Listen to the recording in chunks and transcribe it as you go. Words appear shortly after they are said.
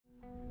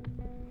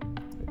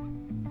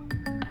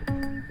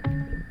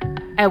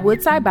At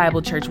Woodside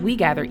Bible Church, we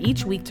gather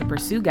each week to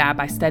pursue God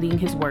by studying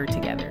His Word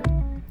together.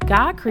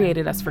 God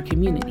created us for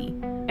community,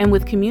 and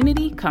with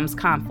community comes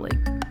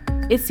conflict.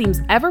 It seems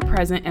ever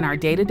present in our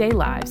day-to-day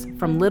lives,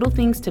 from little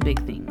things to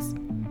big things.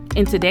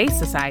 In today's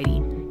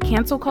society,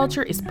 cancel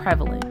culture is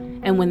prevalent,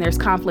 and when there's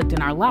conflict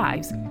in our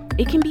lives,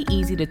 it can be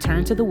easy to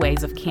turn to the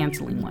ways of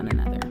canceling one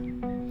another.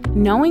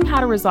 Knowing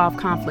how to resolve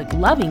conflict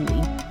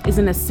lovingly is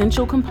an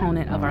essential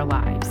component of our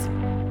lives.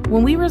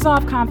 When we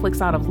resolve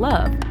conflicts out of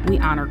love, we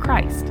honor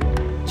Christ.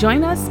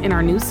 Join us in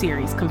our new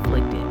series,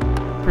 Conflicted,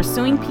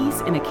 Pursuing Peace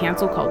in a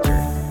Cancel Culture,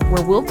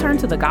 where we'll turn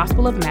to the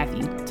Gospel of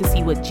Matthew to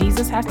see what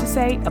Jesus has to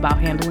say about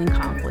handling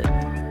conflict.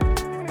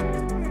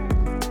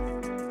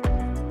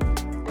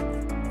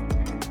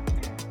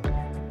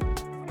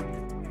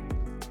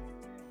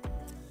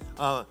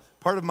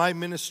 Part of my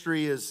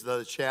ministry is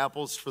the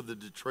chapels for the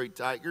Detroit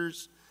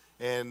Tigers,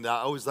 and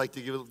I always like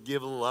to give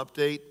a little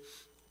update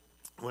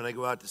when I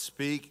go out to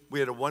speak. We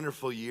had a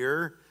wonderful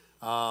year,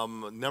 a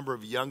number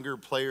of younger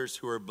players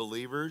who are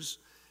believers,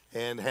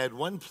 and had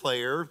one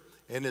player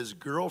and his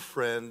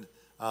girlfriend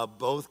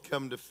both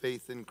come to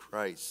faith in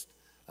Christ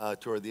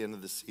toward the end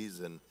of the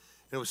season. And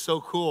it was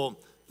so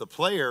cool. The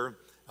player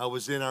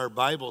was in our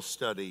Bible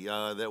study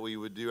that we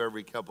would do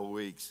every couple of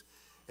weeks.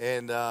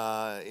 And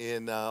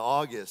in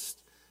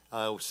August,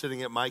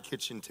 sitting at my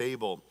kitchen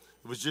table,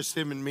 it was just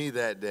him and me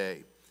that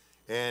day.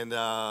 And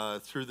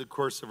through the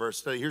course of our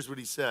study, here's what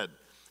he said.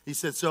 He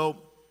said, so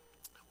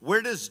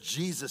where does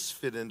Jesus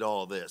fit into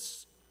all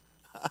this?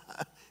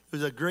 It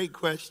was a great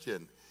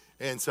question.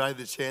 And so I had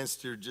the chance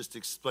to just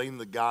explain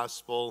the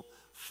gospel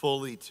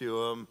fully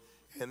to him.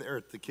 And there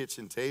at the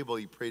kitchen table,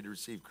 he prayed to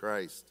receive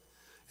Christ.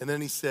 And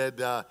then he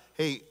said,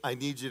 hey, I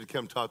need you to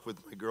come talk with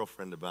my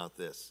girlfriend about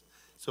this.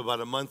 So about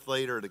a month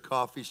later at a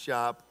coffee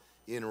shop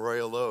in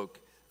Royal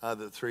Oak,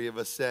 the three of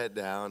us sat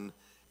down.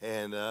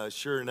 And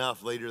sure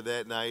enough, later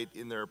that night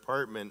in their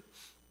apartment,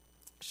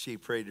 she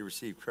prayed to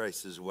receive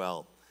Christ as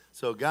well.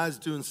 So God's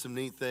doing some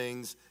neat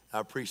things. I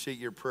appreciate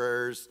your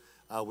prayers.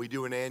 We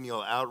do an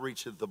annual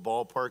outreach at the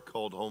ballpark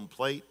called Home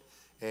Plate.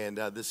 And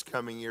this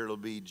coming year, it'll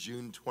be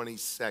June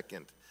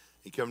 22nd.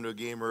 You come to a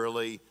game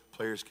early,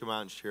 players come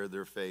out and share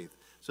their faith.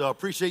 So I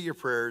appreciate your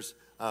prayers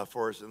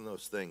for us in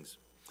those things.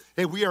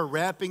 Hey, we are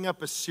wrapping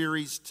up a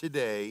series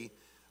today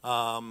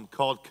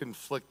called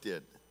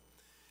Conflicted.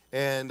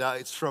 And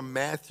it's from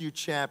Matthew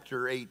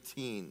chapter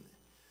 18.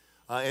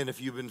 And if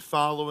you've been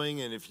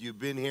following and if you've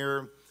been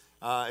here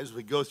as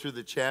we go through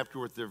the chapter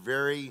with the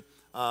very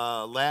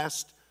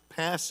last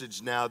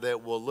passage now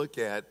that we'll look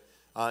at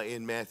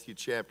in Matthew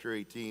chapter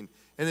 18.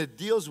 And it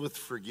deals with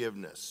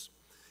forgiveness.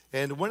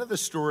 And one of the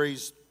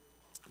stories,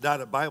 not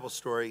a Bible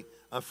story,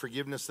 of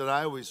forgiveness that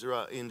I always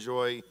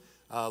enjoy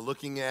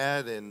looking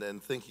at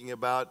and thinking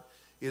about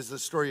is the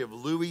story of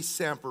Louis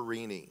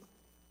Samperini.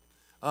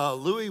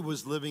 Louis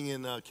was living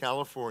in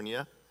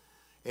California,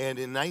 and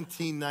in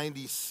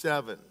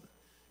 1997,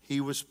 he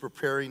was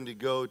preparing to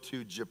go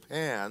to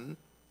Japan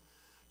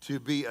to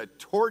be a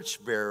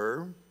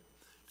torchbearer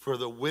for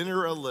the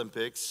Winter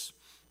Olympics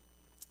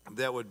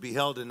that would be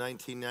held in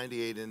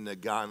 1998 in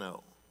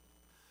Nagano.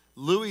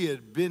 Louis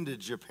had been to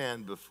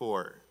Japan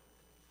before.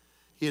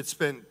 He had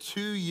spent 2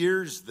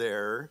 years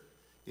there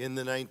in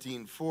the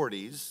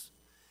 1940s,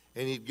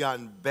 and he'd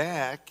gone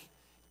back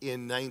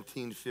in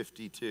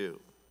 1952.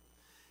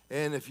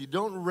 And if you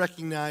don't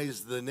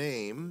recognize the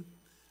name,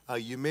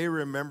 you may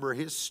remember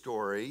his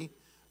story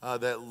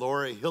that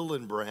Laura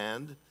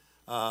Hillenbrand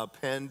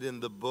penned in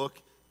the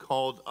book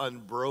called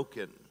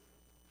Unbroken.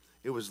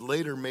 It was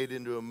later made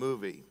into a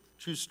movie.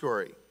 True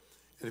story.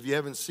 And if you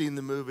haven't seen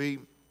the movie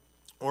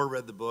or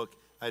read the book,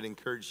 I'd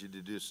encourage you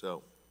to do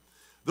so.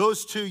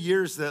 Those 2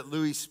 years that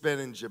Louis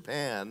spent in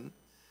Japan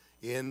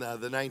in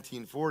the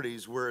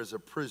 1940s were as a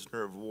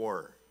prisoner of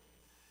war.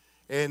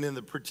 And in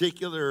the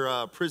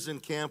particular prison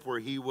camp where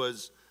he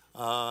was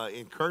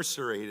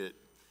incarcerated,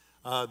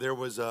 there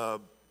was a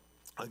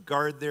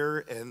guard there,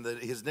 and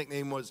his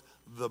nickname was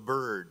the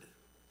Bird.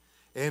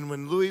 And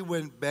when Louis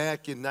went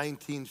back in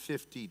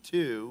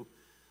 1952,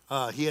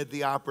 he had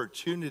the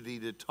opportunity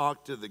to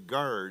talk to the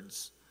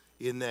guards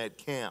in that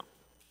camp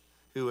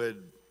who had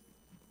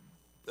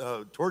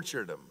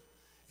tortured him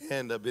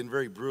and been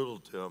very brutal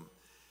to him.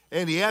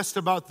 And he asked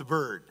about the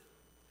Bird.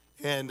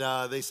 And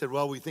they said,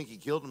 well, we think he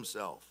killed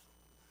himself.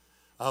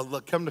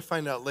 Come to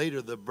find out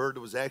later, the Bird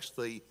was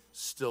actually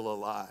still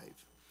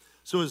alive.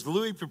 So as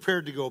Louis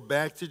prepared to go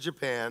back to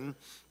Japan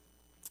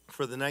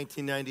for the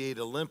 1998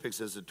 Olympics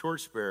as a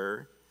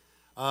torchbearer,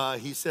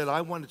 he said,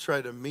 I want to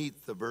try to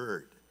meet the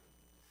Bird.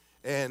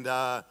 And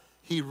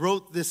he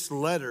wrote this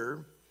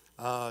letter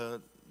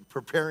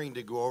preparing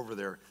to go over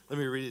there. Let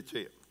me read it to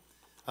you.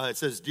 It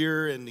says,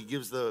 dear, and he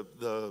gives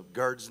the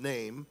guard's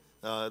name,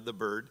 the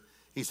Bird.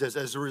 He says,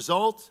 as a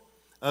result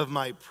of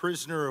my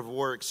prisoner of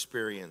war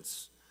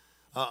experience,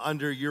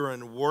 under your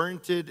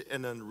unwarranted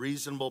and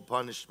unreasonable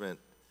punishment,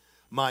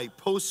 my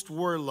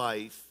post-war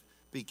life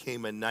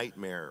became a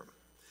nightmare.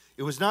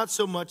 It was not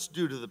so much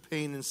due to the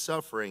pain and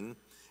suffering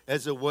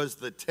as it was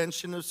the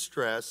tension of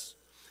stress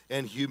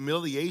and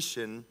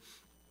humiliation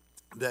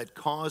that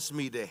caused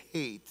me to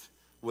hate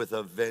with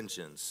a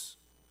vengeance.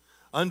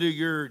 Under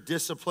your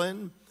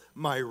discipline,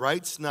 my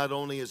rights, not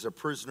only as a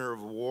prisoner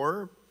of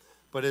war,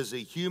 but as a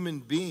human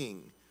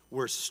being,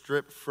 were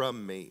stripped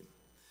from me.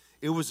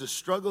 It was a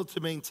struggle to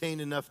maintain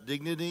enough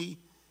dignity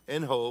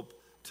and hope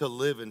to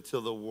live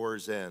until the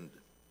war's end.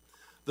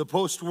 The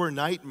post-war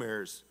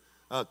nightmares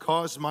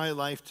caused my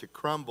life to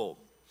crumble,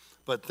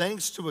 but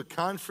thanks to a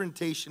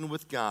confrontation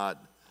with God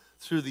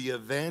through the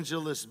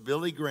evangelist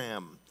Billy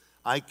Graham,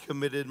 I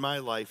committed my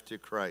life to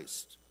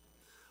Christ.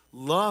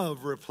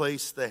 Love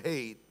replaced the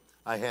hate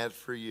I had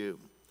for you.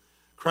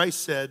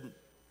 Christ said,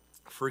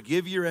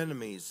 "Forgive your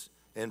enemies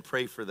and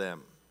pray for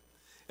them."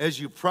 As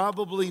you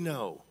probably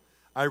know,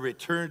 I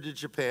returned to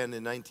Japan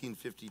in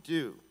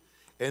 1952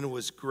 and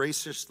was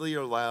graciously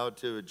allowed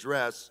to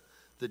address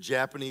the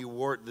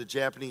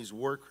Japanese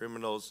war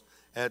criminals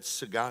at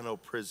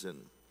Sagano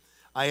prison.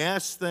 I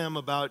asked them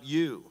about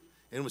you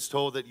and was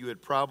told that you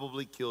had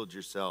probably killed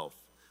yourself,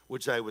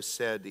 which I was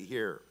sad to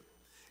hear.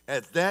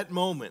 At that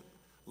moment,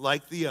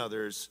 like the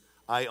others,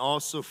 I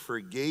also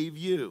forgave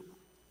you,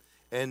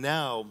 and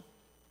now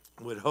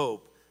would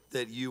hope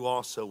that you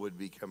also would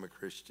become a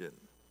Christian.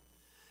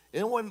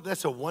 And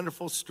that's a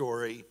wonderful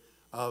story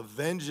of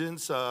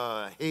vengeance,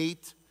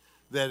 hate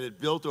that had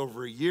built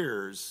over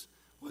years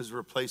was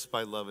replaced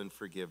by love and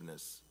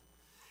forgiveness.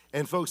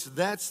 And folks,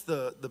 that's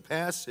the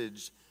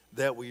passage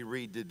that we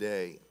read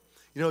today.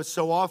 You know, it's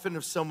so often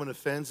if someone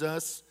offends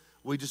us,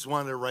 we just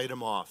want to write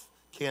them off,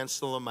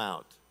 cancel them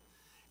out.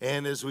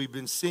 And as we've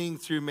been seeing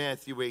through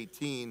Matthew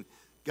 18,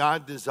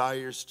 God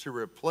desires to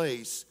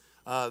replace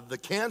the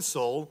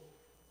cancel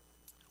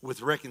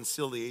with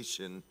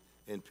reconciliation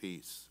and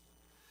peace.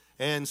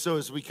 And so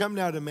as we come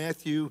now to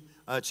Matthew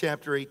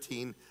chapter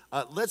 18,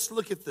 let's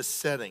look at the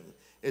setting.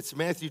 It's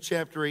Matthew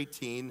chapter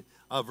 18,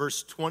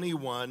 verse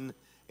 21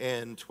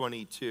 and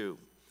 22.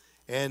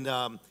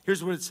 And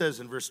here's what it says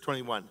in verse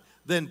 21.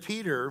 Then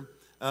Peter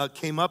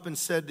came up and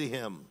said to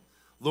him,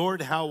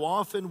 "Lord, how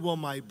often will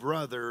my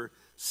brother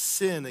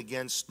sin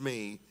against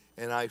me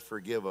and I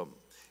forgive him?"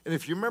 And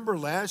if you remember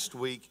last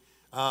week,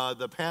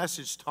 the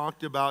passage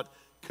talked about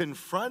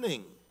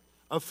confronting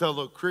a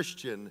fellow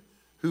Christian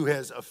who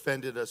has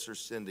offended us or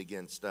sinned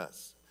against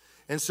us.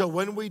 And so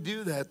when we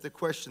do that, the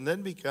question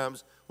then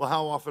becomes, well,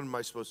 how often am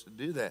I supposed to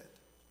do that?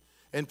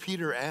 And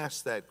Peter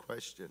asked that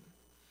question.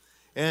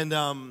 And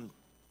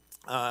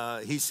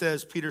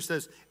Peter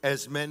says,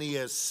 as many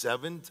as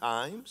 7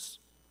 times?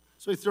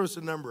 So he throws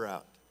a number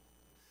out.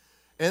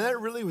 And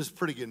that really was a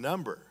pretty good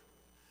number.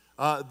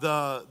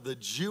 The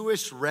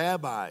Jewish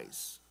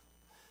rabbis,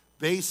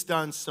 based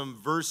on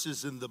some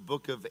verses in the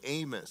book of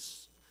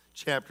Amos,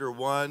 chapter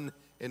 1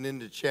 and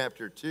into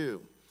chapter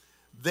 2,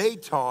 they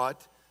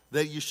taught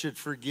that you should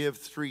forgive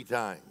 3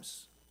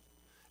 times.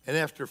 And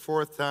after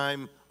 4th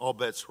time, all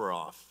bets were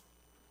off.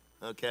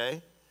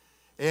 Okay?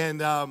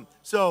 And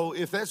so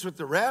if that's what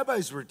the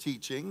rabbis were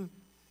teaching,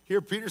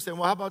 here Peter's saying,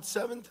 well, how about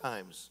 7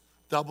 times?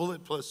 Double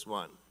it plus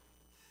 1.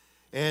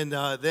 And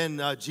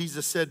then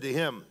Jesus said to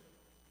him,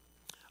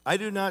 I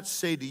do not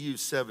say to you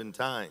 7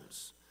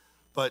 times,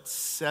 but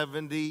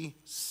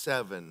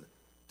 77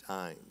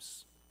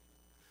 times.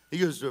 He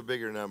goes to a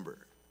bigger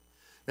number.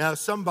 Now,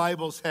 some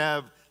Bibles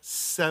have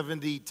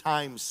 70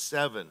 times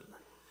 7,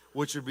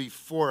 which would be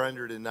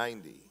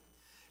 490.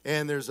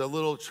 And there's a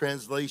little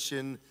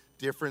translation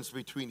difference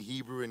between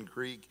Hebrew and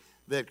Greek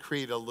that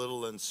create a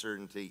little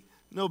uncertainty.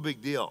 No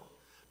big deal,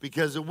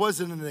 because it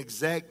wasn't an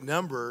exact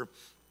number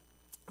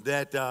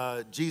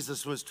that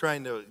Jesus was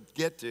trying to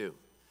get to.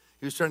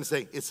 He was trying to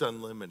say it's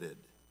unlimited.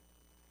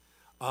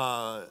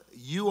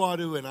 You ought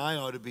to and I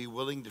ought to be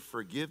willing to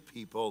forgive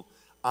people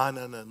on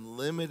an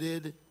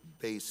unlimited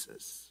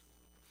basis.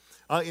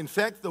 In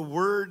fact, the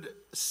word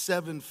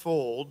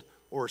sevenfold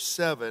or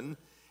 7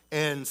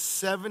 and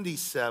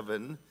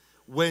 77,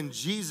 when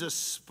Jesus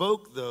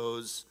spoke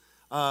those,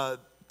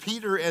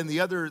 Peter and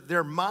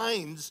their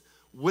minds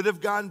would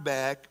have gone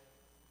back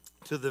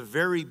to the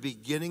very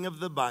beginning of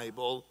the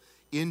Bible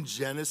in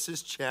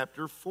Genesis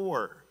chapter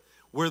 4,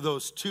 where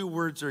those 2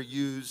 words are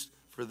used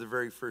for the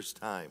very first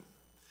time.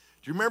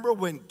 Do you remember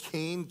when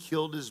Cain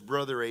killed his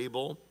brother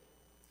Abel?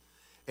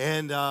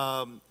 And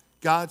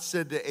God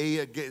said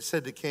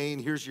to Cain,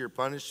 here's your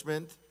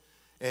punishment.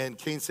 And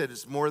Cain said,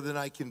 it's more than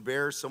I can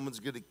bear. Someone's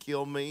going to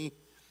kill me.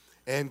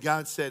 And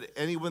God said,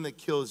 anyone that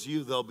kills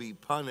you, they'll be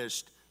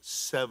punished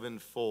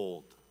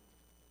 7-fold.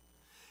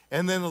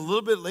 And then a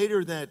little bit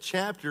later in that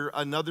chapter,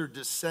 another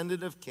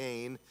descendant of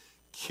Cain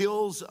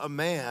kills a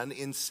man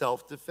in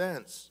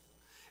self-defense.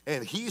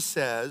 And he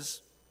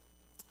says,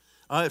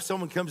 if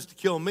someone comes to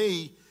kill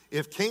me,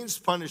 if Cain's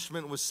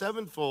punishment was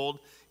 7-fold,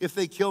 if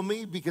they kill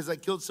me because I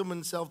killed someone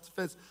in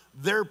self-defense,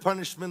 their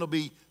punishment will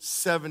be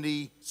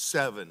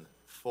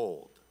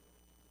 77-fold.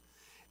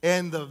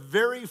 And the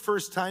very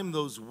first time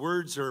those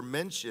words are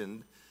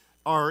mentioned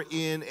are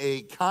in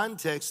a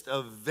context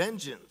of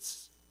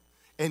vengeance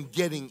and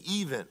getting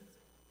even.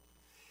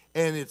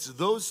 And it's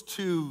those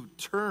 2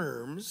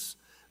 terms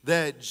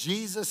that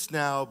Jesus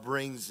now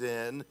brings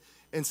in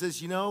and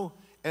says,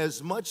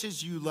 as much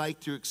as you like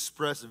to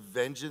express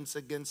vengeance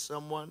against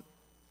someone,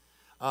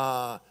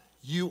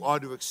 you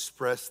ought to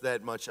express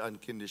that much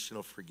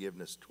unconditional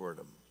forgiveness toward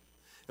them.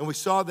 And we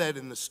saw that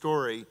in the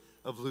story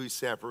of Louis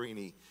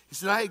Sapperini. He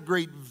said, I had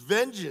great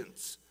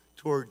vengeance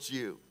towards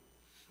you.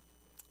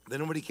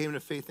 Then when he came to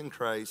faith in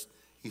Christ,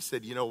 he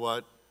said, you know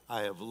what?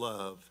 I have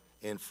love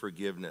and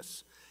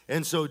forgiveness.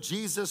 And so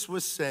Jesus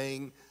was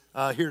saying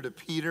here to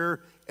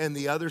Peter and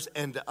the others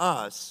and to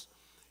us,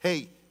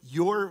 hey,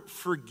 your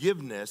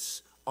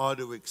forgiveness ought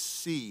to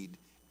exceed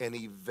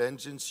any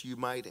vengeance you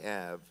might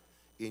have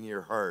in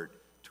your heart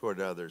toward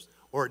others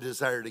or a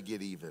desire to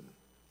get even.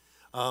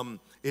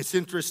 It's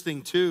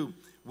interesting, too,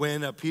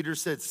 when Peter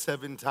said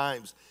 7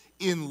 times.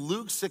 In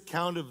Luke's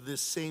account of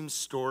this same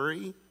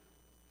story,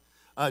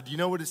 do you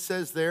know what it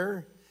says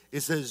there?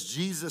 It says,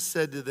 Jesus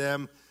said to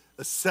them,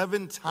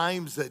 7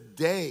 times a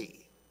day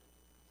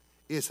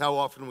is how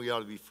often we ought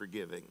to be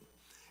forgiving.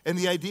 And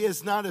the idea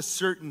is not a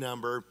certain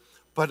number,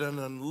 but an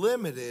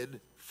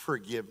unlimited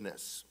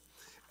forgiveness.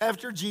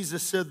 After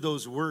Jesus said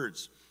those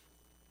words,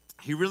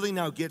 he really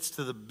now gets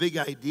to the big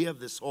idea of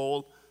this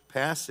whole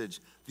passage,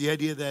 the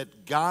idea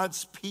that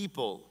God's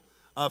people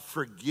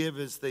forgive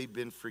as they've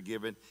been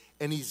forgiven.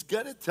 And he's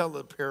going to tell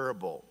a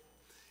parable.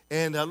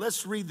 And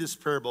let's read this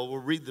parable. We'll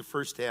read the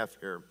first half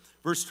here.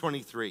 Verse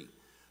 23.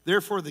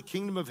 Therefore, the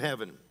kingdom of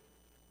heaven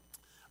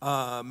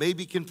may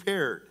be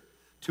compared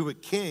to a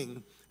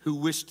king who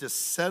wished to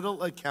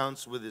settle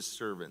accounts with his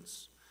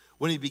servants.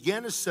 When he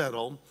began to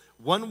settle,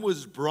 one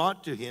was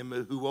brought to him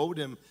who owed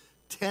him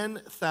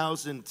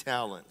 10,000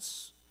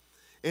 talents.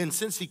 And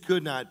since he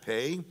could not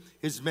pay,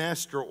 his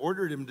master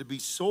ordered him to be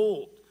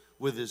sold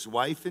with his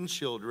wife and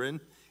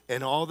children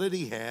and all that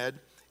he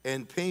had,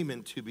 and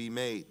payment to be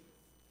made.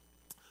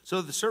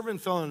 So the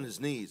servant fell on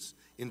his knees,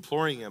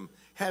 imploring him,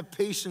 have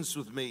patience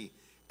with me,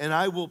 and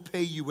I will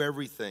pay you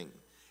everything.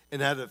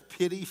 And out of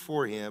pity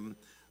for him,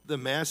 the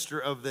master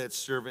of that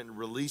servant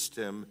released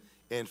him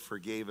and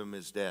forgave him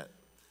his debt.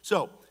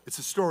 So it's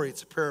a story,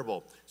 it's a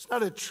parable. It's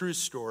not a true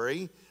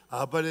story,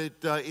 but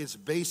it's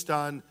based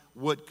on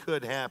what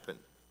could happen.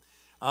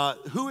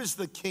 Who is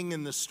the king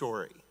in the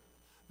story?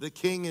 The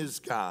king is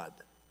God.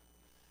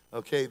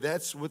 Okay,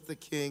 that's what the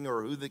king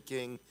or who the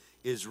king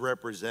is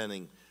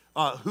representing.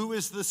 Who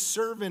is the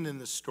servant in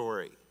the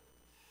story?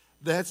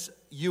 That's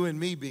you and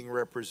me being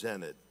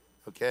represented,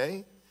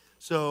 okay?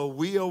 So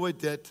we owe a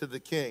debt to the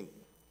king.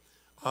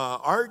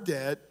 Our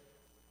debt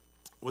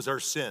was our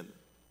sin,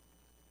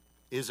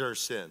 is our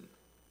sin.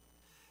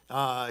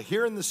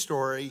 Here in the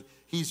story,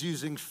 he's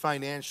using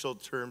financial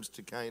terms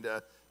to kind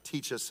of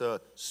teach us a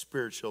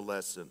spiritual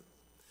lesson.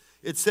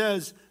 It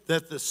says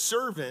that the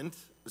servant,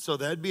 so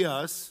that'd be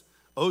us,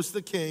 owes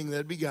the king,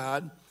 that'd be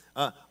God,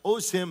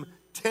 owes him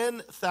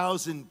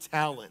 10,000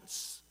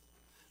 talents.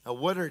 Now,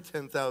 what are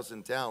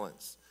 10,000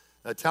 talents?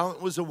 A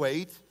talent was a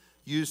weight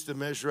used to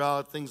measure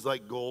out things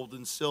like gold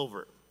and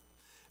silver.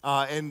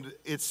 And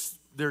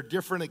there are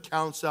different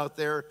accounts out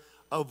there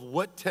of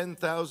what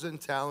 10,000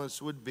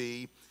 talents would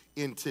be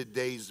in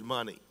today's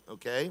money,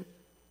 okay?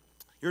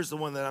 Here's the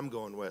one that I'm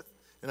going with,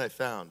 and I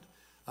found,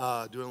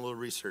 doing a little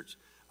research.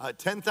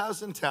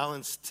 10,000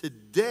 talents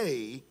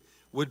today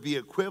would be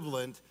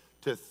equivalent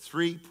to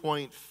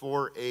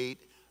 $3.48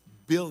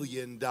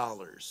 billion.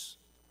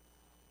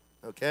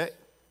 Okay?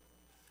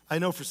 I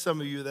know for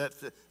some of you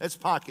that's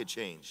pocket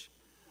change,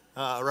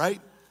 right?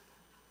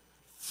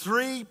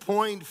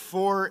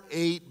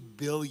 $3.48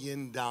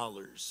 billion.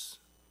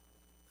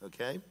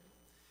 Okay?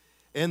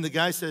 And the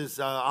guy says,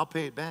 I'll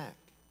pay it back.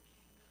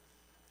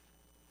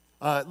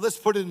 Let's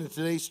put it in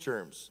today's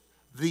terms.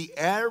 The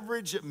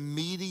average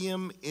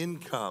medium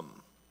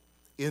income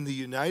in the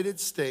United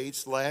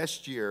States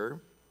last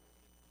year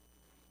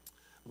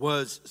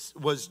was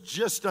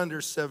just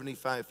under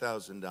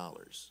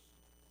 $75,000.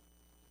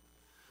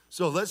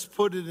 So let's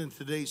put it in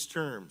today's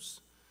terms.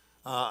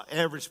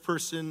 Average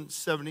person,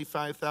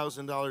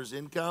 $75,000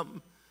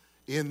 income.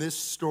 In this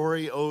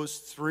story,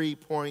 owes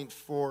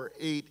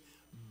 $3.48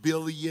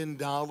 billion.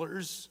 Do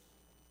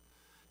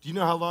you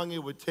know how long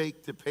it would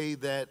take to pay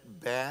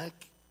that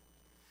back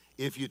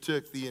if you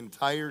took the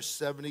entire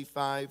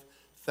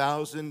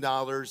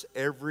 $75,000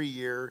 every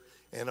year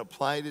and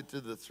applied it to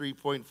the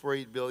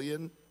 $3.48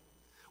 billion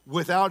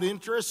without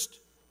interest?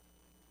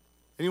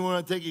 Anyone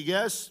want to take a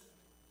guess?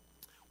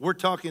 We're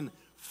talking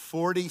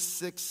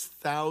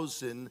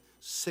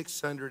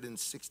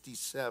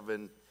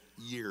 46,667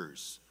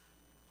 years.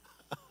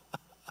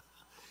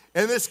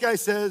 And this guy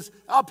says,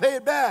 I'll pay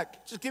it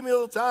back. Just give me a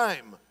little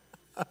time.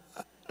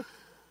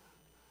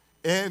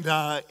 And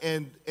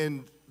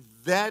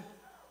that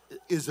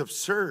is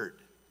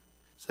absurd.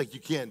 It's like you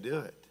can't do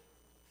it.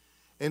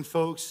 And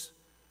folks,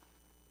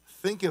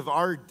 think of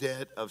our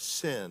debt of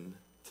sin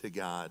to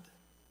God.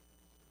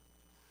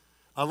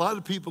 A lot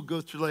of people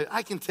go through life,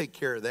 I can take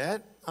care of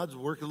that. I'll just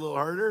work a little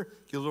harder,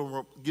 give a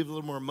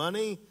little more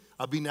money.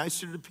 I'll be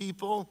nicer to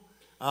people.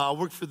 I'll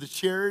work for the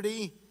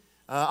charity.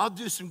 I'll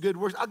do some good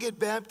work. I'll get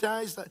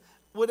baptized,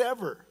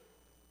 whatever.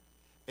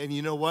 And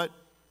you know what?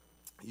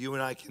 You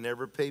and I can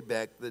never pay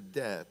back the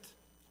debt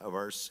of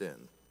our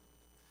sin.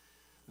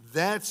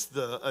 That's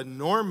the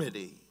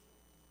enormity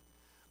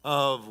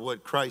of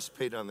what Christ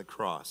paid on the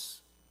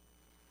cross.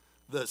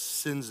 The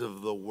sins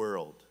of the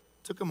world.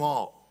 Took them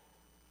all.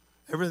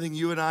 Everything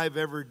you and I have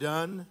ever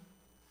done,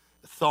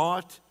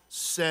 thought,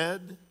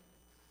 said,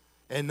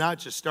 and not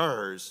just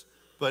ours,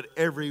 but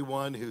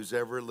everyone who's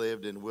ever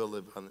lived and will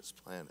live on this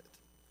planet.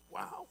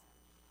 Wow.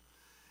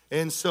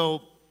 And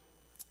so,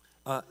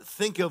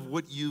 think of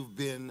what you've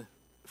been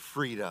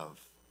freed of.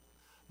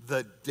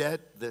 The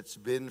debt that's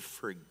been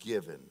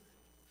forgiven.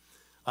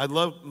 I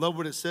love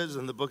what it says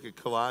in the book of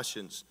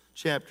Colossians,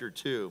 chapter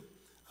 2,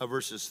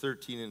 verses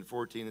 13 and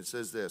 14. It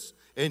says this,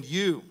 "And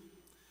you,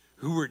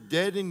 who were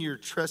dead in your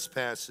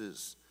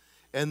trespasses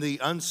and the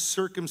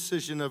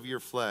uncircumcision of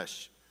your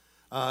flesh,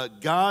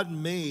 God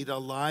made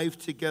alive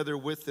together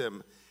with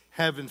him,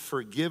 having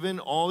forgiven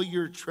all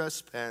your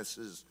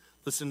trespasses."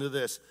 Listen to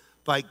this.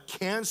 "By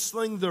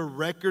canceling the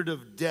record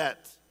of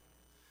debt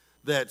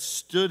that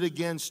stood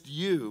against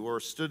you," or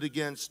stood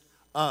against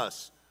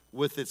us,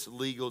 "with its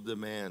legal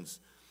demands.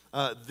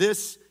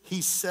 This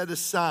he set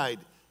aside,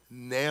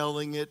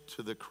 nailing it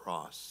to the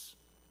cross."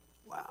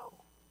 Wow.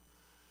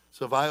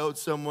 So if I owed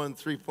someone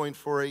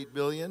 $3.48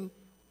 billion,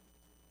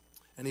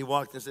 and he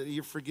walked and said,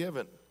 "You're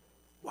forgiven."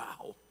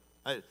 Wow.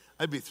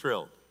 I'd be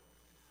thrilled.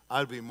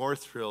 I'd be more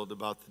thrilled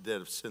about the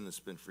debt of sin that's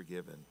been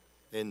forgiven.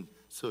 And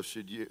so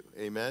should you.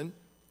 Amen?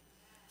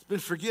 It's been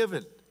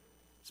forgiven.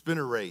 It's been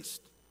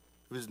erased.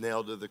 It was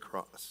nailed to the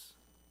cross.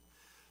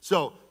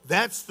 So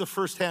that's the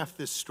first half of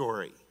this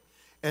story.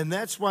 And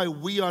that's why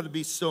we ought to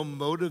be so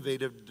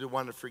motivated to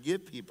want to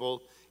forgive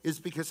people, is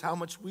because how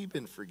much we've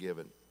been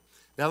forgiven.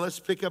 Now let's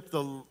pick up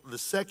the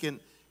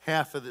second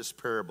half of this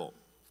parable.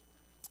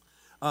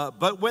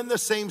 "But when the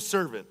same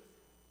servant,"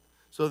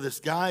 so this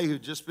guy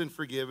who'd just been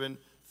forgiven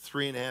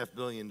 $3.5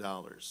 billion,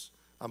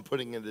 I'm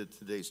putting it into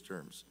today's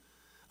terms,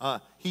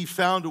 "he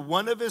found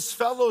one of his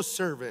fellow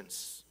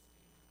servants."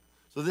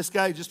 So this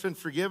guy who'd just been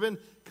forgiven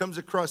comes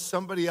across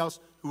somebody else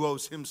who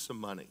owes him some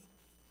money.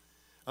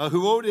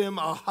 Who owed him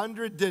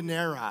 100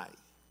 denarii.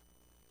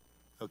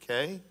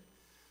 Okay?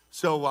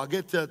 So I'll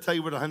get to tell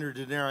you what 100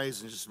 denarii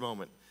is in just a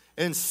moment.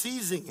 "And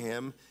seizing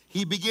him,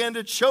 he began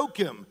to choke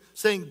him,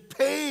 saying,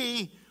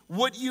 'Pay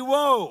what you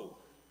owe.'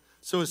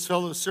 So his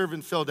fellow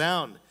servant fell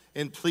down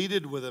and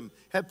pleaded with him,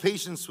 'Have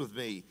patience with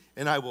me,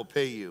 and I will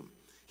pay you.'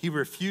 He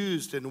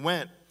refused and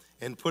went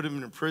and put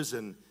him in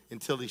prison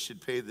until he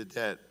should pay the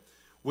debt.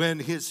 When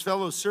his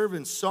fellow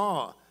servants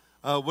saw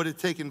what had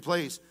taken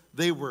place,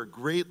 they were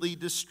greatly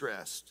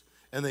distressed,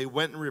 and they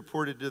went and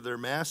reported to their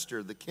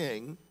master, the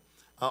king,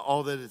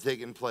 all that had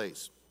taken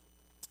place.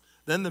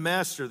 Then the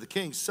master, the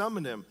king,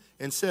 summoned him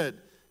and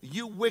said,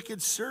 'You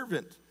wicked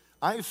servant,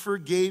 I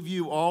forgave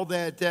you all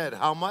that debt.'"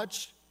 How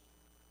much?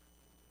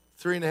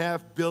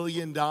 $3.5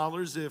 billion,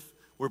 if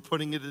we're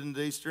putting it in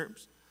today's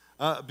terms.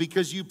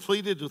 "Because you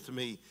pleaded with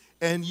me,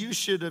 and you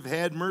should have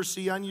had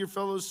mercy on your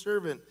fellow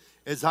servant,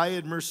 as I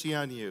had mercy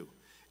on you."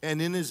 And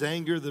in his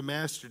anger, the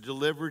master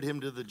delivered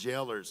him to the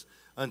jailers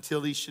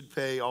until he should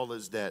pay all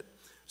his debt.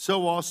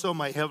 "So also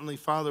my heavenly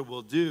Father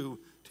will do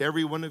to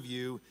every one of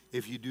you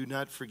if you do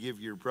not forgive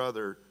your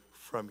brother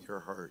from your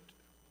heart."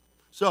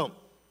 So,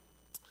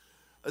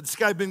 this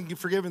guy had been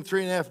forgiven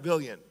 $3.5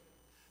 billion.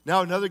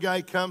 Now another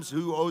guy comes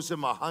who owes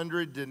him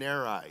 100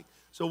 denarii.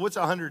 So what's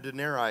 100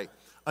 denarii?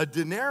 A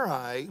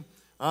denarii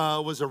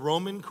was a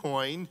Roman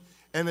coin,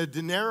 and one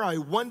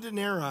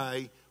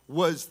denarii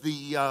was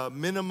the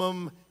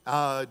minimum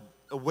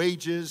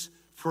wages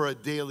for a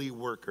daily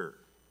worker.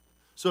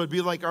 So it'd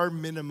be like our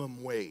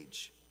minimum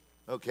wage,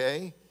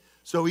 okay?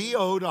 So he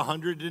owed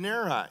 100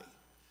 denarii.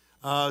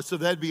 So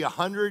that'd be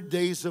 100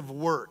 days of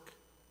work,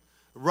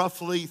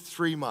 roughly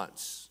 3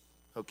 months,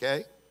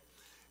 okay?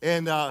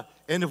 And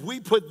if we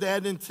put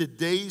that in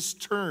today's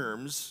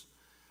terms,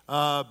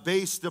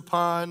 based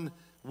upon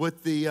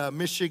what the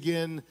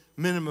Michigan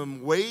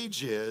minimum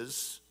wage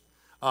is,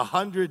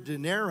 100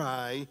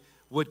 denarii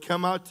would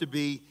come out to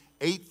be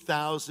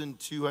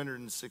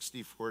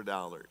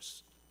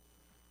 $8,264.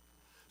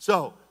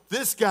 So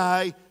this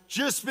guy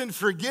just been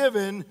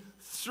forgiven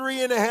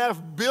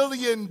 $3.5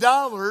 billion,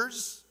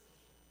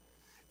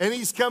 and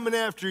he's coming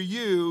after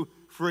you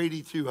for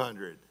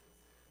 $8,200.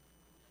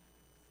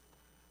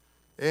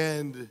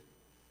 And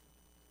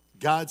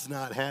God's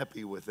not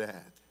happy with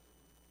that.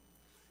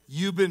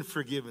 You've been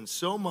forgiven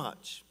so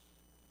much,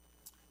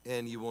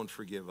 and you won't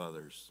forgive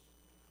others.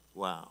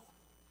 Wow.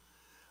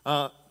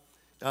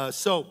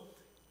 So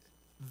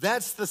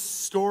that's the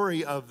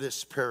story of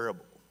this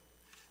parable.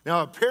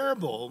 Now, a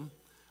parable,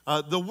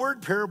 the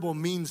word parable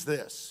means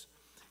this.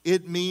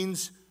 It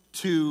means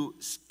to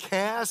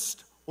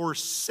cast or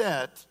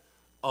set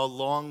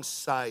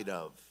alongside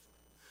of.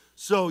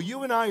 So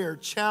you and I are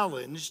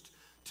challenged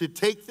to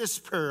take this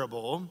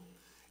parable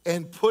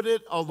and put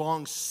it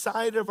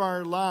alongside of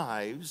our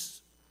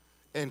lives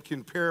and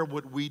compare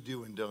what we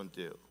do and don't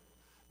do.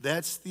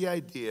 That's the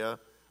idea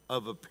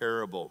of a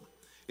parable.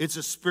 It's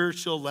a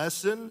spiritual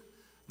lesson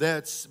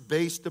that's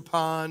based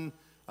upon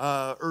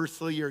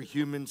earthly or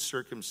human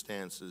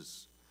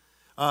circumstances.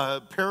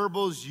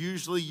 Parables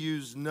usually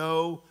use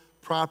no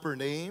proper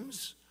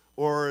names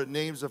or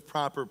names of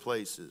proper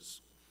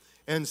places.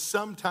 And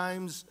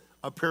sometimes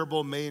a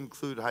parable may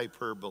include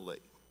hyperbole.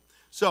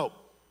 So,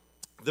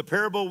 the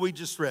parable we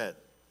just read,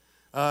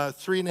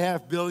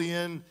 3.5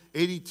 billion,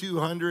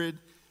 8,200,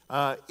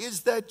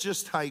 is that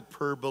just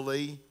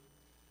hyperbole?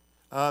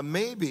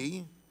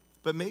 Maybe,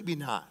 but maybe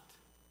not.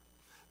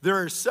 There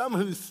are some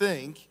who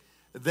think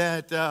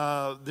that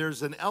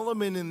there's an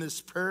element in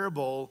this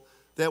parable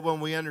that when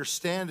we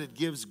understand it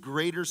gives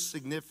greater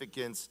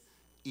significance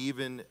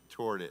even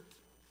toward it.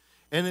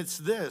 And it's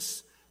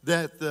this,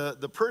 that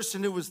the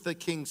person who was the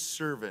king's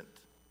servant,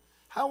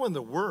 how in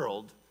the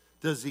world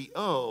does he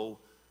owe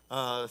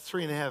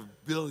 $3.5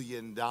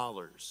 billion?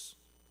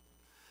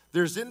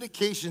 There's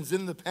indications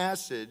in the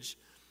passage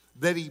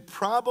that he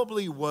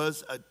probably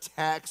was a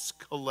tax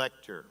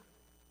collector.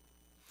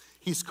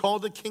 He's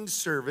called a king's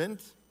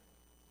servant.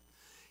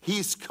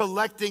 He's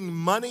collecting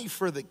money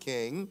for the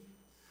king.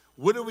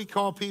 What do we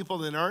call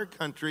people in our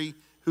country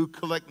who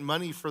collect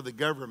money for the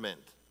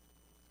government?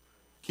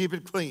 Keep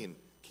it clean.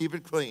 Keep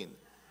it clean.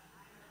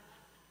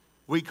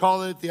 We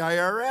call it the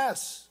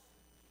IRS.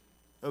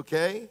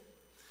 Okay?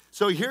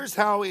 So here's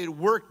how it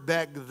worked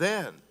back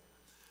then.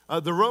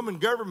 The Roman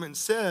government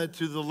said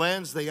to the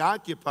lands they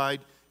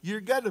occupied,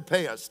 you're going to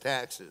pay us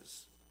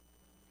taxes.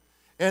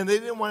 And they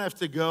didn't want to have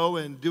to go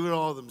and do it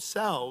all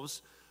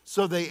themselves,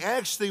 so they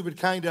actually would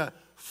kind of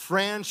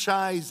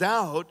franchise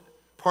out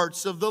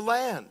parts of the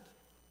land.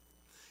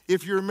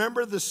 If you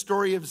remember the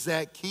story of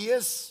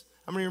Zacchaeus,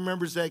 how many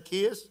remember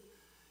Zacchaeus?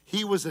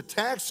 He was a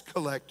tax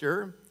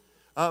collector,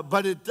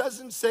 but it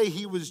doesn't say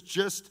he was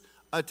just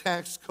a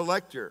tax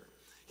collector.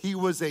 He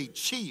was a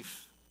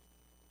chief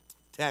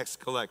tax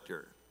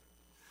collector.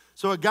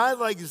 So a guy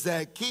like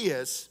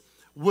Zacchaeus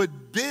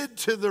would bid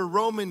to the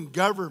Roman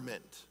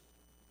government.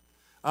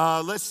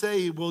 Let's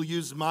say we'll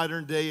use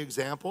modern day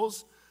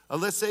examples.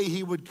 Let's say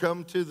he would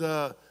come to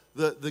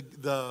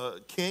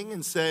the king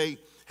and say,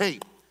 hey,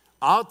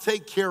 I'll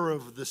take care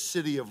of the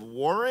city of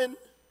Warren,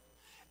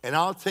 and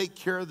I'll take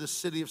care of the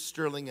city of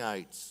Sterling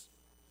Heights.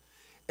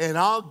 And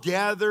I'll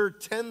gather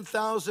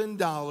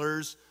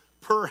 $10,000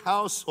 per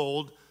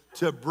household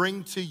to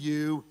bring to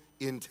you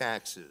in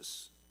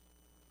taxes.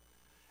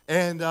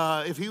 And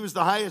if he was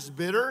the highest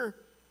bidder,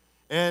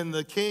 and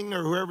the king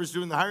or whoever's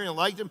doing the hiring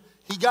liked him,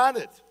 he got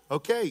it.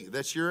 Okay,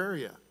 that's your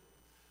area.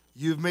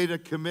 You've made a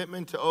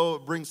commitment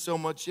to bring so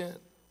much in.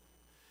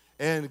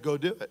 And go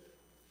do it.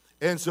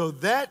 And so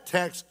that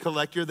tax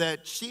collector,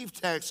 that chief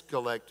tax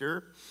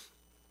collector,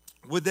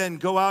 would then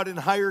go out and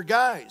hire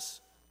guys.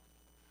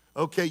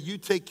 Okay, you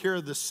take care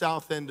of the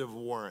south end of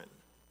Warren.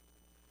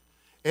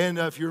 And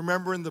if you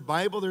remember in the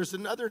Bible, there's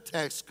another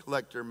tax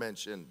collector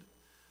mentioned.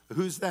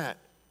 Who's that?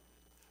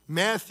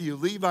 Matthew,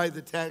 Levi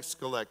the tax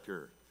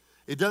collector.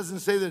 It doesn't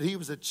say that he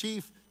was a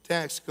chief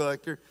tax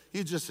collector.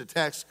 He's just a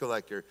tax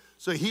collector.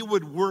 So he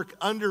would work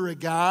under a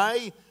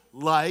guy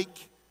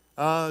like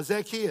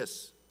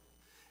Zacchaeus.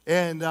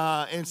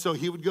 And so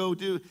he would go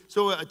do,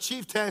 so a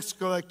chief tax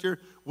collector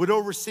would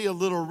oversee a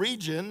little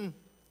region,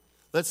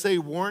 let's say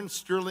Warren,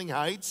 Sterling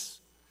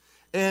Heights,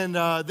 and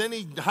then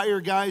he'd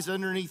hire guys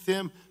underneath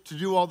him to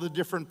do all the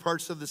different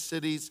parts of the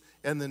cities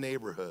and the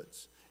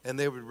neighborhoods, and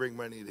they would bring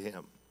money to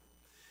him.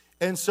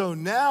 And so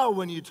now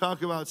when you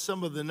talk about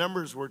some of the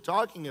numbers we're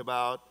talking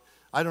about,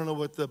 I don't know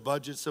what the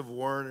budgets of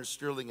Warren or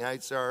Sterling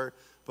Heights are,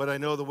 but I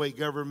know the way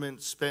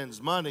government spends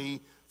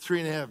money,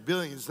 $3.5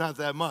 billion is not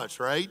that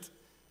much, right?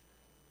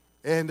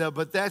 And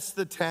but that's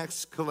the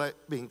tax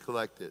being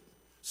collected.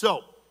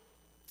 So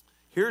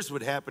here's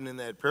what happened in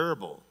that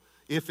parable.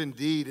 If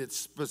indeed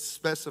it's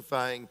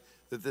specifying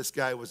that this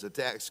guy was a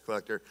tax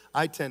collector,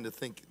 I tend to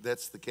think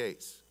that's the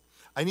case.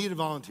 I need a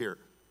volunteer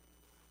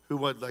who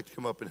would like to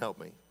come up and help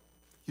me.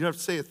 You don't have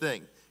to say a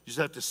thing. You just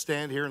have to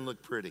stand here and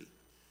look pretty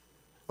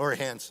or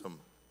handsome.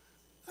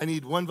 I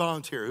need one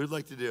volunteer. Who'd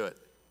like to do it?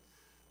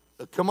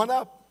 Come on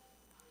up.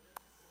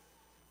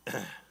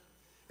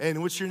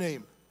 And what's your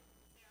name?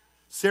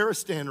 Sarah,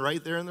 stand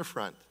right there in the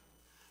front.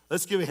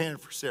 Let's give a hand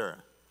for Sarah.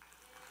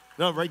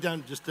 No, right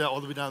down, just all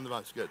the way down the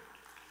box. Good.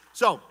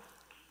 So,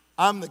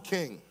 I'm the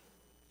king.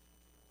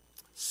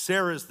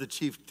 Sarah's the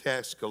chief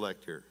tax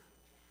collector.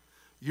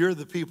 You're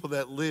the people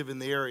that live in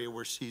the area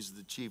where she's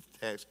the chief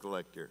tax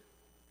collector.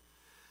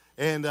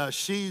 And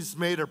she's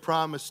made a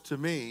promise to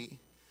me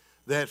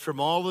that from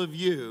all of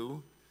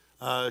you,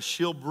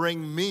 she'll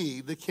bring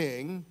me, the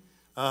king,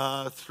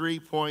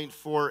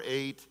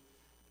 $3.48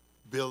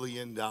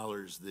 billion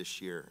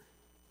this year.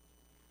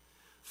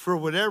 For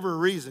whatever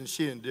reason,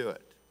 she didn't do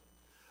it.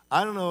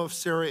 I don't know if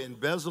Sarah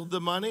embezzled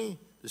the money.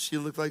 Does she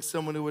look like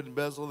someone who would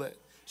embezzle that?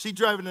 She's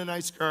driving a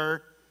nice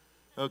car,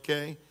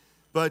 okay?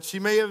 But she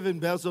may have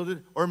embezzled it,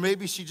 or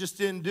maybe she just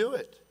didn't do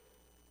it.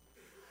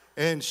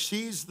 And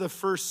she's the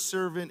first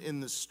servant in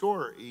the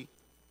story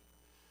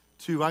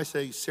to, I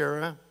say,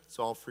 Sarah, it's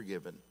all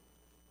forgiven.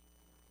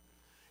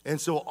 And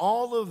so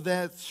all of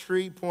that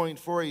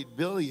 $3.48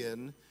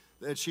 billion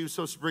that she was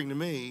supposed to bring to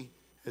me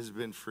has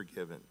been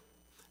forgiven.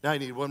 Now I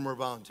need one more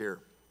volunteer.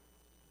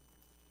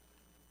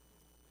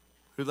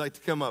 Who'd like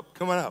to come up?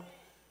 Come on up.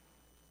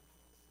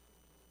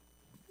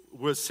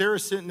 Was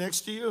Sarah sitting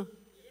next to you?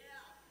 Yeah.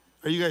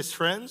 Are you guys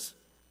friends?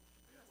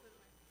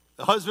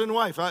 Husband and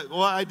wife.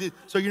 I did.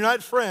 So you're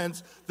not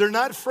friends. They're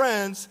not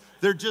friends.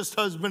 They're just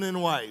husband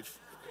and wife.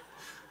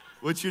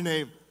 What's your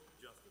name?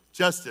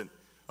 Justin.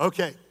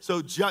 Okay.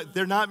 So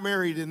they're not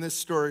married in this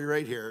story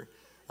right here.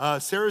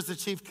 Sarah's the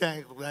chief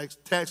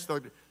tax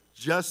collector.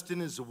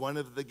 Justin is one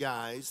of the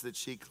guys that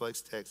she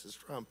collects taxes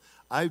from.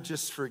 I've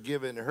just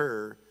forgiven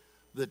her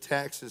the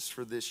taxes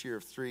for this year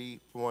of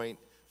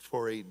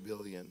 $3.48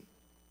 billion.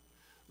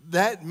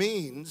 That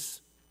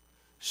means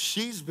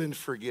she's been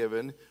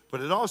forgiven,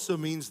 but it also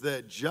means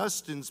that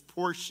Justin's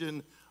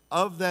portion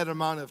of that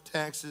amount of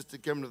taxes to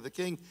come to the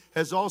king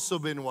has also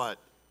been what?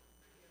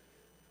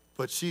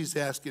 But she's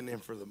asking him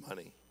for the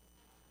money.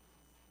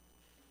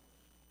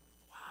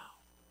 Wow.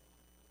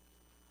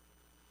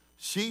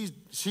 She's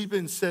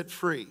been set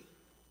free,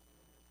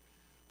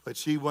 but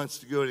she wants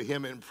to go to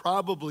him and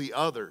probably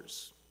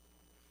others.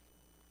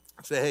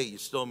 Say, hey, you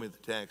stole me the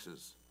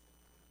taxes.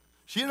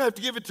 She didn't have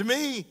to give it to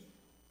me,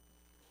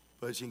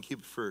 but she can keep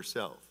it for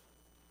herself.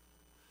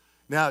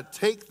 Now,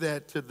 take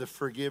that to the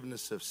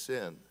forgiveness of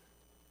sin.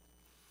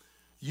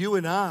 You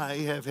and I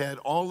have had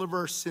all of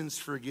our sins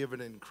forgiven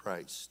in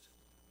Christ.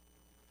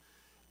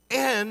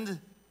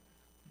 And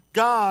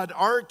God,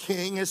 our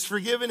King, has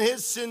forgiven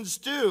his sins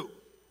too.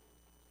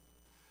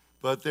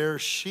 But there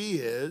she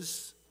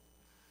is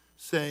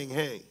saying,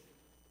 hey,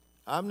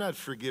 I'm not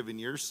forgiving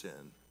your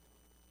sin,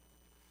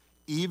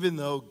 even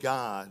though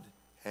God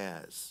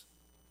has.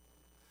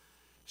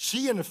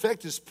 She, in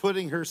effect, is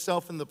putting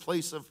herself in the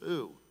place of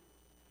who?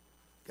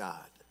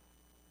 God.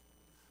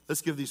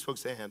 Let's give these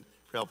folks a hand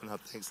for helping out.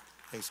 Thanks,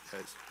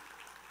 guys.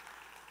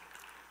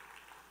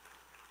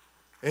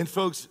 And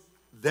folks,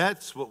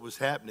 that's what was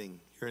happening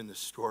here in this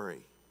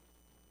story.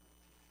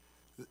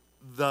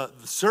 The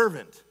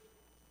servant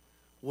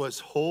was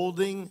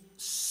holding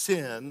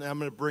sin, I'm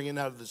going to bring it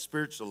out of the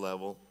spiritual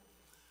level,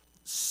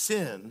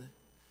 sin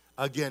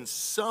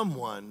against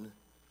someone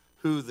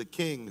who the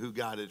king, who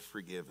God had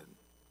forgiven.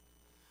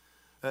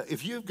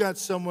 If you've got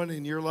someone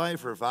in your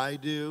life, or if I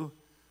do,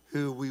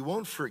 who we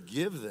won't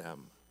forgive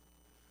them,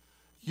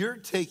 you're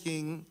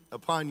taking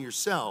upon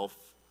yourself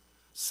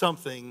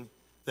something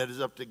that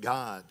is up to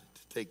God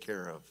to take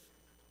care of.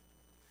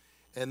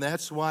 And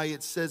that's why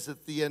it says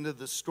at the end of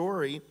the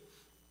story,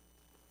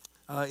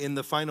 in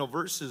the final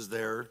verses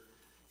there,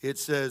 it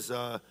says,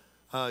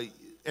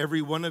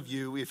 every one of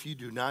you, if you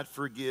do not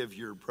forgive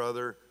your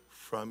brother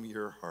from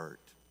your heart.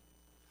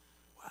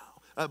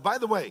 Wow. By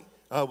the way,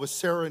 with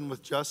Sarah and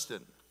with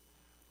Justin,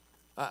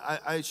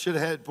 I should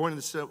have had pointed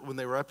this out when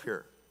they were up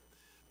here.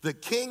 The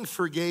king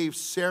forgave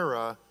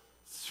Sarah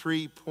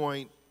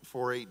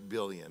 $3.48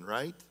 billion,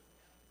 right?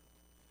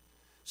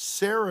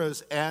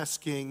 Sarah's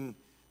asking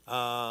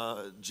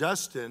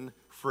Justin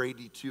for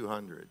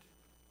 $8,200.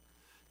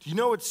 Do you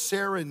know what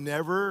Sarah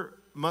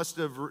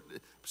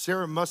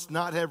must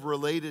not have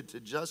related to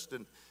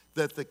Justin,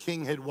 that the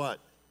king had what?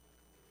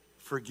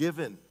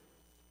 Forgiven.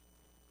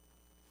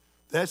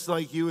 That's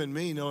like you and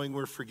me knowing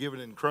we're forgiven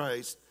in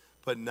Christ,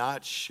 but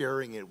not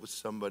sharing it with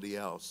somebody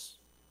else,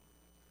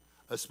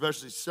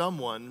 especially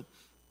someone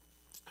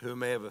who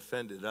may have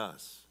offended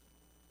us.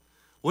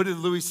 What did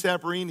Louis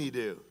Sapperini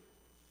do?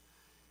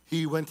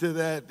 He wrote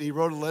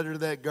a letter to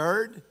that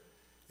guard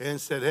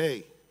and said,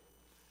 hey,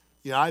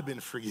 I've been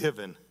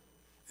forgiven.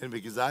 And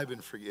because I've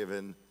been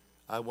forgiven,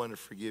 I want to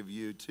forgive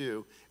you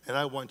too. And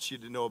I want you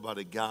to know about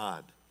a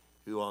God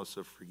who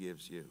also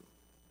forgives you.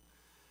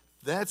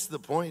 That's the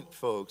point,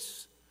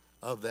 folks,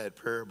 of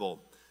that parable.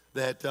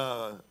 That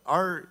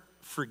our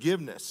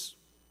forgiveness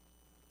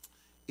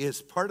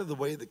is part of the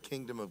way of the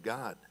kingdom of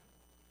God.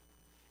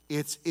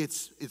 It's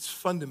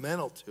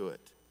fundamental to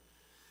it.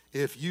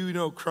 If you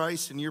know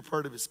Christ and you're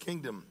part of his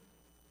kingdom,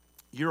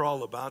 you're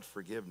all about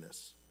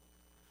forgiveness.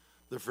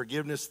 The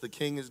forgiveness the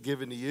king has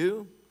given to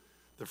you,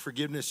 the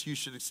forgiveness you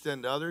should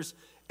extend to others,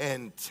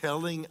 and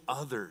telling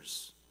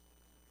others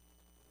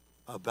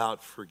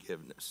about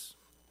forgiveness.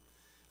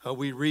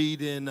 We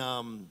read in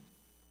 1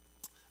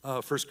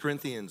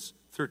 Corinthians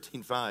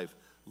 13:5,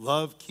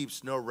 love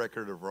keeps no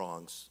record of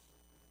wrongs.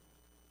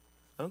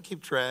 Don't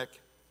keep track.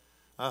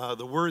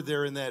 The word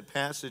there in that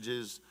passage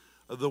is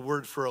the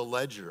word for a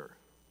ledger.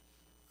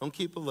 Don't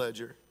keep a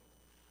ledger.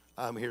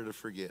 I'm here to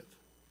forgive.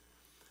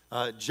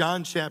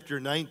 John chapter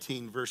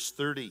 19, verse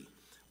 30,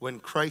 when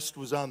Christ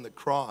was on the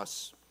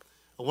cross,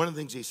 one of the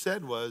things he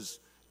said was,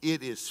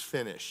 it is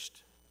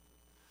finished.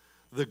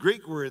 The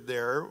Greek word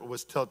there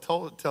was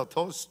telestai,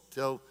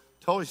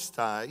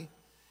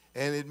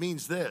 and it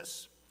means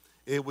this.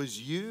 It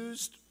was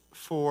used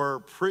for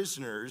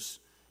prisoners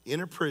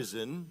in a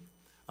prison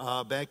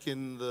back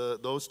in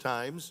those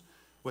times.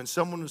 When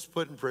someone was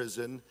put in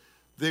prison,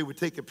 they would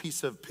take a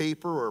piece of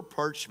paper or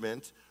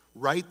parchment,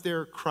 write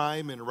their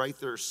crime and write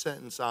their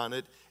sentence on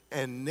it,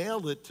 and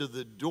nail it to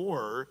the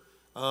door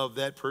of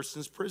that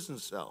person's prison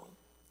cell.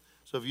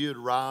 So if you had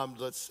robbed,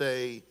 let's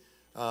say,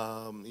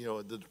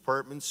 the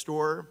department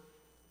store,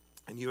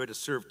 and you had to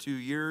serve 2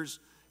 years,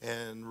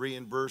 and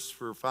reimbursed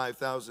for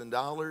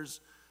 $5,000,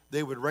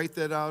 they would write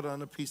that out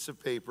on a piece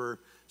of paper,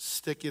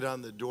 stick it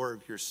on the door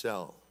of your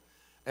cell.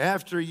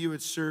 After you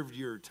had served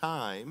your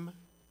time,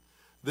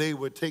 they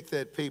would take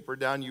that paper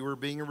down, you were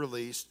being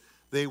released,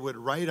 they would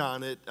write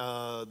on it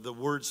the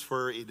words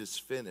for "it is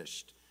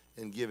finished"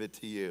 and give it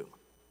to you.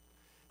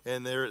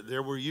 And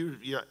there were you,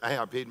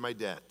 I paid my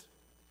debt.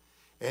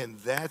 And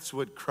that's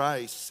what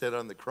Christ said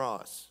on the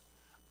cross.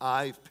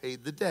 I've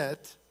paid the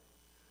debt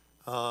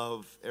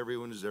of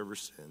everyone who's ever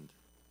sinned.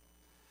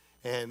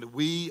 And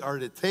we are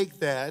to take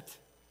that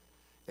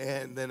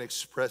and then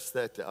express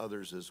that to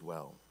others as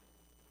well.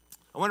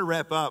 I want to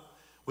wrap up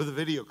with a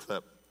video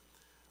clip.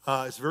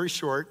 It's very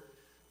short,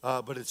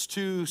 but it's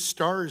two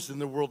stars in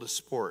the world of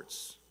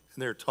sports,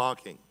 and they're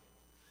talking.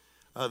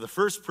 The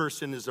first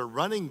person is a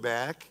running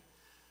back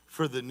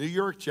for the New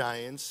York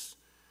Giants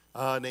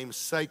named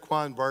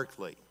Saquon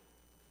Barkley.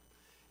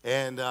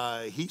 And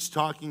he's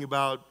talking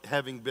about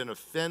having been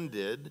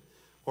offended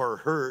or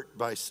hurt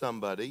by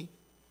somebody.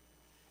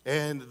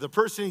 And the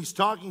person he's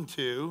talking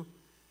to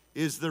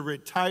is the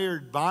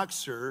retired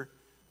boxer,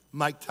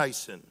 Mike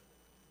Tyson.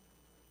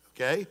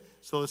 Okay?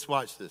 So let's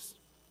watch this.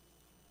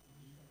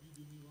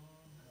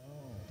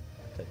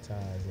 Cut ties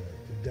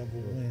up. The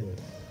devil wins.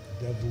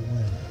 The devil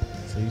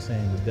wins. So you're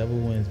saying the devil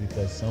wins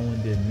because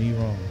someone did me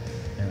wrong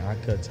and I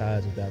cut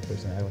ties with that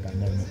person. I act like I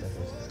never met that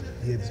person.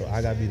 Yeah, so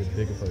I gotta be the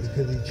bigger person.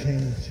 Because he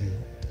changed you.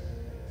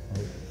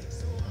 Okay.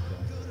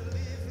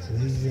 So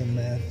he's your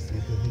master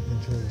because he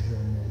controls your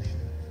emotions.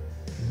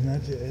 He's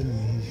not your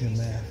enemy, he's your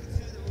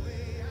master.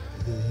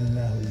 Because you're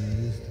not who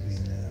you used to be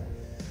now.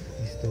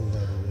 He stole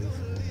that away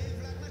from you.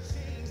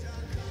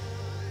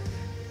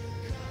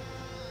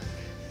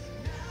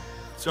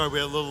 Sorry, we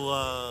had a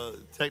little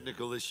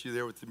technical issue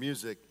there with the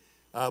music.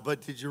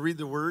 But did you read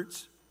the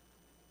words?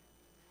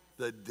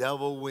 The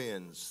devil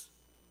wins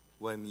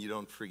when you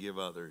don't forgive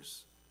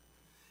others.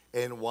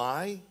 And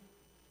why?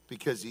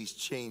 Because he's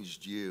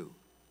changed you.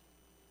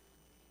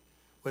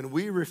 When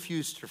we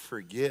refuse to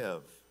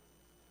forgive,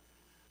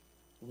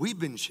 we've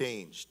been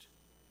changed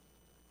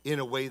in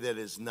a way that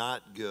is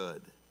not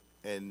good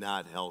and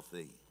not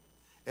healthy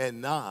and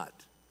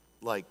not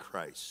like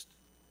Christ.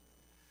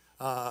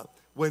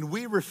 When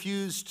we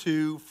refuse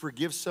to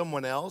forgive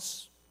someone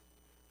else,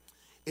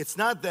 it's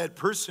not that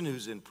person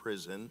who's in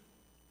prison.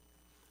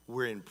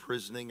 We're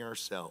imprisoning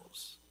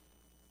ourselves.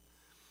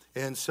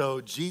 And so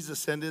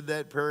Jesus ended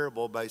that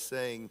parable by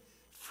saying,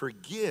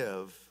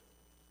 forgive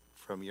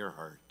from your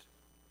heart.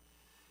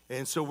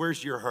 And so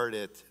where's your heart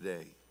at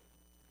today?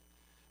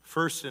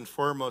 First and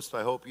foremost,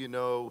 I hope you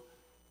know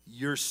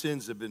your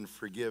sins have been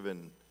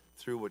forgiven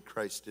through what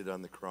Christ did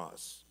on the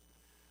cross.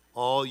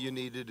 All you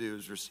need to do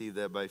is receive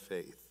that by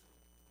faith.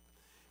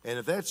 And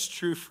if that's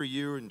true for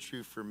you and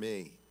true for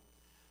me,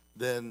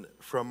 then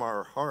from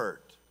our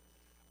heart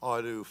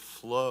ought to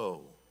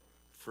flow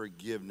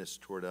forgiveness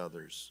toward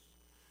others.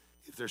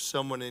 If there's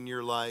someone in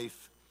your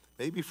life,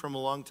 maybe from a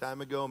long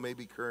time ago,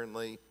 maybe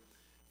currently,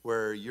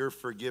 where your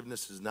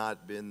forgiveness has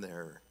not been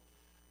there,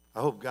 I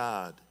hope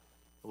God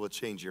will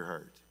change your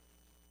heart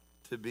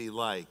to be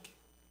like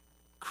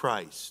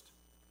Christ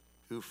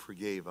who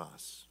forgave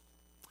us.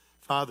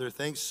 Father,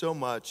 thanks so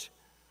much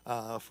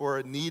for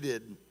a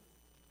needed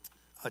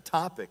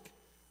topic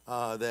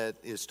that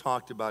is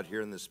talked about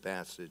here in this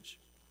passage.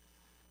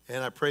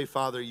 And I pray,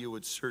 Father, you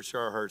would search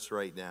our hearts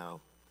right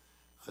now.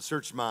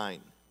 Search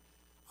mine.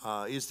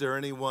 Is there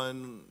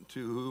anyone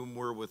to whom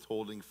we're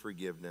withholding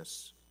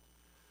forgiveness?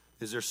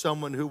 Is there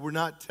someone who we're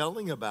not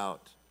telling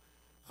about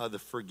the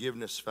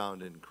forgiveness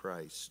found in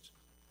Christ?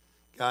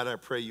 God, I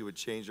pray you would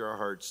change our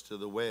hearts to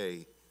the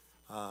way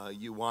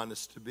you want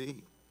us to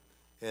be.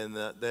 And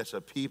that's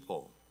a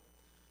people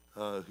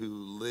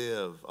who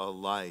live a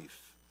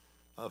life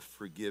of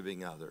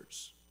forgiving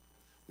others.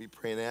 We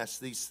pray and ask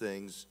these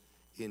things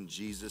in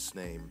Jesus'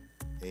 name.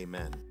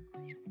 Amen.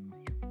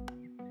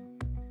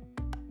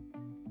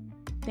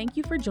 Thank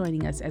you for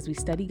joining us as we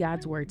study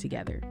God's Word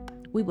together.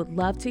 We would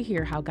love to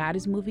hear how God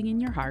is moving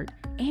in your heart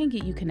and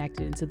get you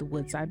connected into the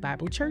Woodside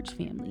Bible Church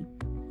family.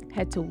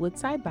 Head to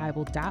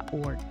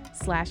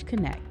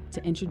woodsidebible.org/connect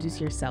to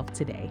introduce yourself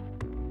today.